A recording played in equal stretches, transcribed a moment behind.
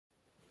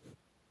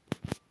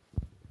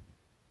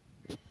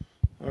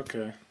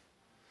Okay.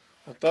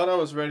 I thought I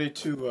was ready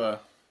to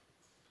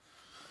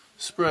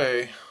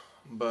spray,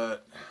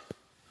 but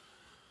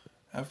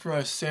after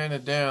I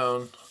sanded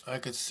down, I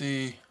could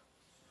see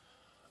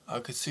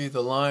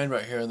the line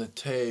right here in the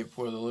tape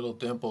where the little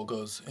dimple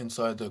goes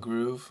inside the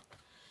groove.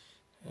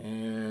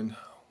 And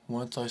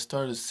once I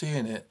started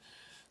seeing it,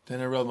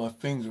 then I rubbed my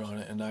finger on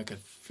it and I could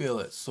feel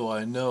it. So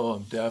I know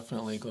I'm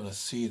definitely going to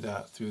see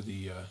that through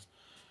the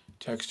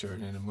texture.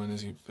 And then when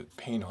you put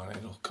paint on it,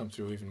 it'll come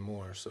through even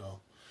more.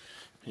 So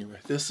anyway,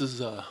 this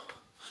is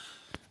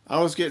I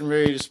was getting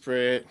ready to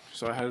spray it,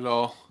 so I had it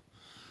all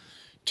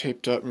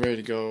taped up and ready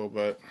to go,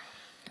 but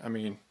I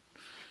mean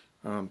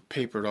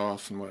papered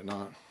off and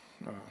whatnot.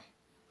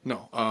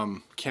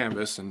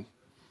 Canvas and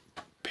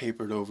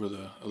papered over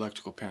the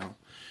electrical panel.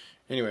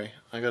 Anyway,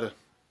 I gotta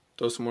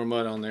throw some more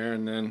mud on there,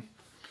 and then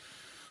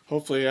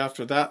hopefully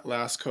after that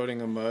last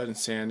coating of mud and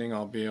sanding,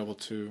 I'll be able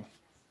to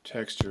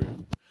texture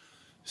it.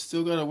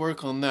 Still gotta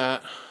work on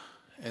that.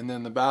 And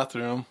then the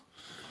bathroom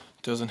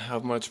doesn't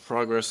have much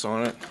progress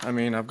on it. I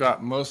mean, I've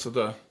got most of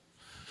the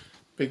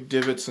big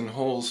divots and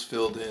holes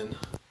filled in.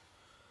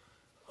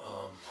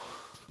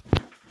 I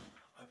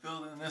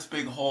filled in this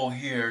big hole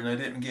here, and I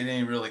didn't get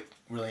any really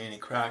any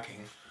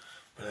cracking.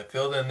 But I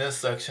filled in this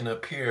section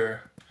up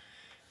here,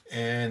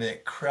 and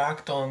it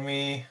cracked on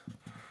me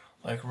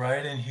like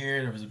right in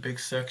here. There was a big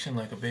section,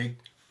 like a big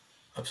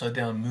upside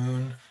down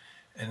moon,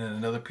 and then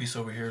another piece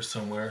over here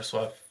somewhere. So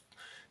I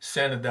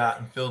sanded that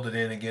and filled it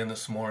in again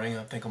this morning.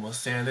 I think I'm gonna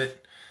sand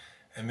it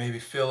and maybe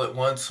fill it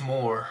once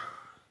more,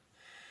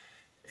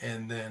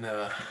 and then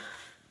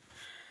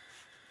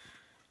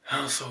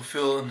also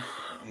filling.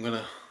 I'm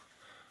gonna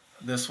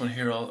this one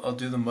here. I'll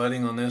do the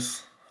mudding on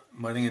this,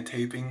 mudding and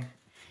taping.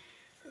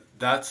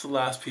 That's the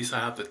last piece I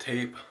have to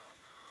tape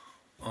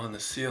on the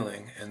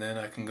ceiling, and then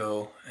I can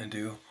go and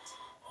do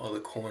all the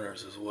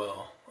corners as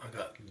well. I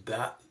got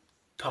that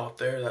top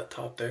there,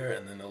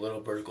 and then a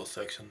little vertical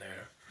section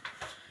there,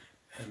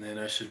 and then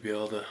I should be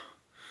able to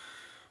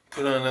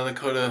put on another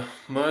coat of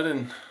mud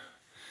and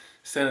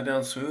sand it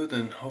down smooth,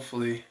 and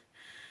hopefully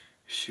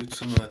shoot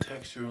some of the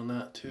texture on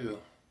that too.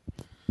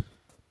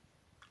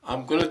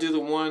 I'm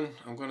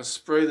gonna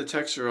spray the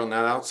texture on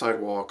that outside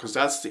wall, because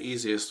that's the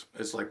easiest.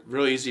 It's like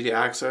really easy to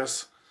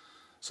access.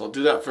 So I'll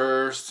do that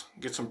first,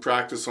 get some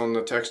practice on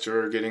the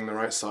texture, getting the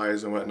right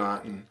size and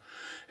whatnot, and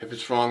if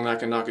it's wrong, I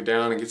can knock it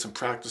down and get some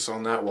practice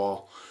on that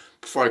wall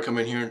before I come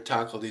in here and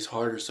tackle these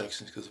harder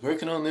sections, because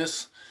working on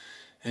this,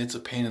 it's a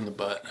pain in the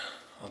butt.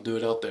 I'll do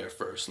it out there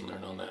first and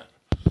learn on that.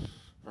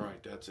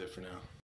 Alright, that's it for now.